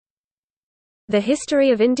The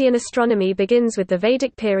history of Indian astronomy begins with the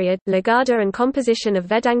Vedic period, Lagarda and composition of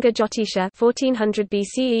Vedanga Jyotisa 1400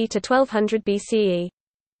 BCE to 1200 BCE.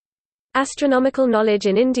 Astronomical knowledge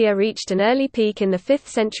in India reached an early peak in the 5th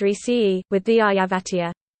century CE, with the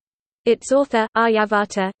Aryabhatiya. Its author,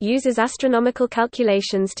 Aryabhata, uses astronomical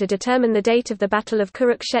calculations to determine the date of the Battle of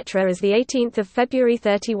Kurukshetra as 18 February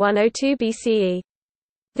 3102 BCE.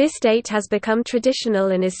 This date has become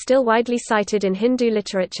traditional and is still widely cited in Hindu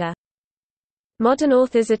literature. Modern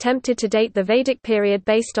authors attempted to date the Vedic period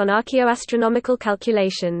based on archaeoastronomical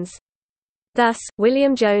calculations. Thus,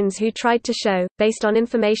 William Jones, who tried to show, based on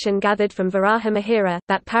information gathered from Varaha Mihira,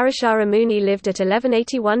 that Parashara Muni lived at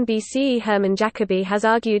 1181 BCE. Hermann Jacobi has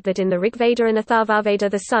argued that in the Rigveda and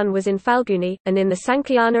Atharvaveda the sun was in Falguni, and in the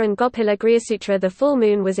Sankhayana and Gopila Grihasutra the full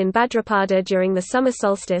moon was in Bhadrapada during the summer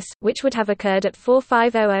solstice, which would have occurred at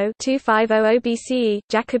 4500–2500 BCE.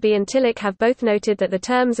 Jacobi and Tilak have both noted that the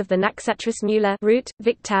terms of the Nakshatras Mula root,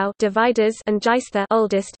 Viktau dividers and Jyestha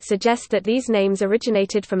oldest suggest that these names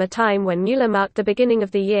originated from a time when Mula marked the beginning of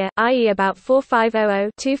the year, i.e. about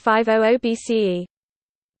 4500–2500 BCE.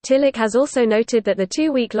 Tilak has also noted that the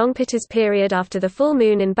 2-week-long Pittas period after the full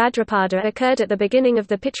moon in Bhadrapada occurred at the beginning of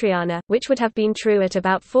the Pitrayana, which would have been true at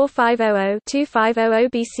about 4500–2500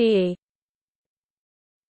 BCE.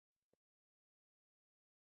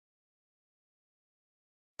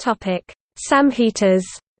 Samhitas.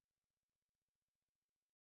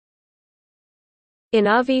 In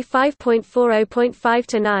RV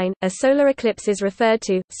 5.40.5–9, a solar eclipse is referred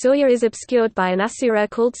to. Surya is obscured by an asura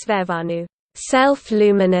called Svayavanu,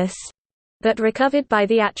 self-luminous, but recovered by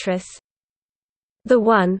the Atras. The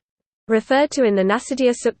One, referred to in the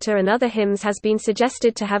Nasadya Sukta and other hymns, has been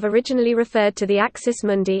suggested to have originally referred to the Axis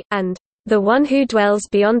Mundi, and the One who dwells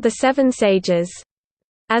beyond the 7 sages,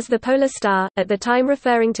 as the polar star, at the time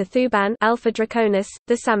referring to Thuban Alpha Draconis,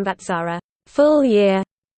 the Samvatsara, full year.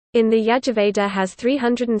 In the Yajurveda has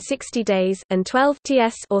 360 days, and 12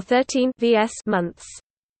 ts or 13 vs months.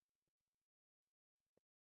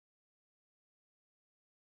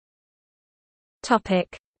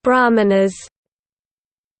 Brahmanas.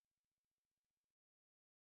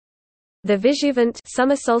 The Vishuvant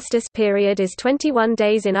summer solstice period is 21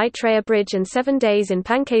 days in Aitreya bridge and 7 days in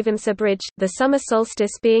Pankavimsa bridge, the summer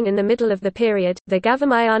solstice being in the middle of the period. The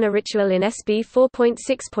Gavamayana ritual in SB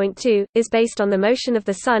 4.6.2 is based on the motion of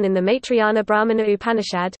the sun in the Maitrayana Brahmana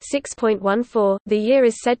Upanishad 6.14. The year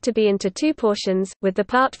is said to be into 2 portions, with the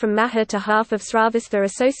part from Maha to half of Sravastha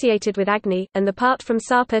associated with Agni, and the part from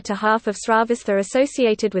Sarpa to half of Sravastha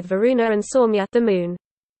associated with Varuna and Saumya, the moon.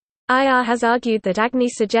 IR has argued that Agni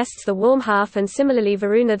suggests the warm half and similarly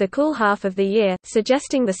Varuna the cool half of the year,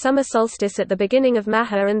 suggesting the summer solstice at the beginning of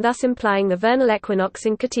Maha and thus implying the vernal equinox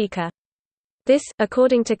in Kartika. This,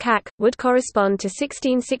 according to Kak, would correspond to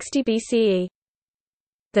 1660 BCE.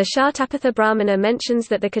 The Shatapatha Brahmana mentions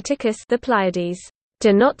that the Kartikas, the Pleiades,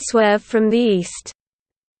 do not swerve from the east.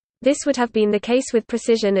 This would have been the case with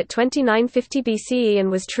precision at 2950 BCE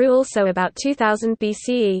and was true also about 2000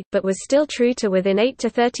 BCE, but was still true to within 8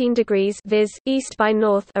 to 13 degrees viz., east by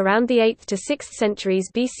north around the 8th to 6th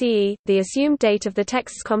centuries BCE, the assumed date of the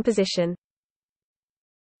text's composition.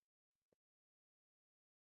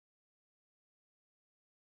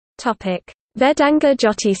 Vedanga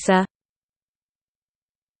Jyotisa.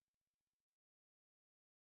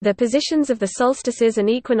 The positions of the solstices and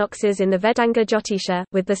equinoxes in the Vedanga Jyotisa,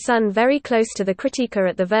 with the Sun very close to the Kritika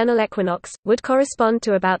at the vernal equinox, would correspond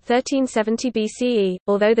to about 1370 BCE,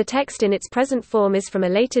 although the text in its present form is from a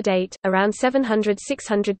later date, around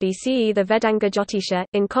 700–600 BCE. The Vedanga Jyotisa,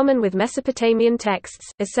 in common with Mesopotamian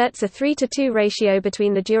texts, asserts a 3:2 ratio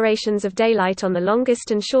between the durations of daylight on the longest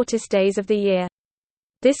and shortest days of the year.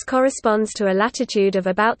 This corresponds to a latitude of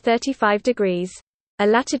about 35 degrees. A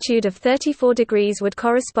latitude of 34 degrees would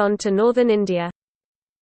correspond to northern India.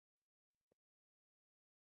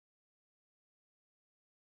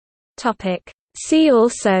 See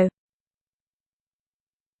also: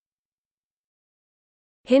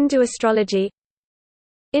 Hindu astrology,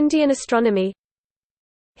 Indian astronomy,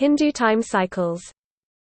 Hindu time cycles.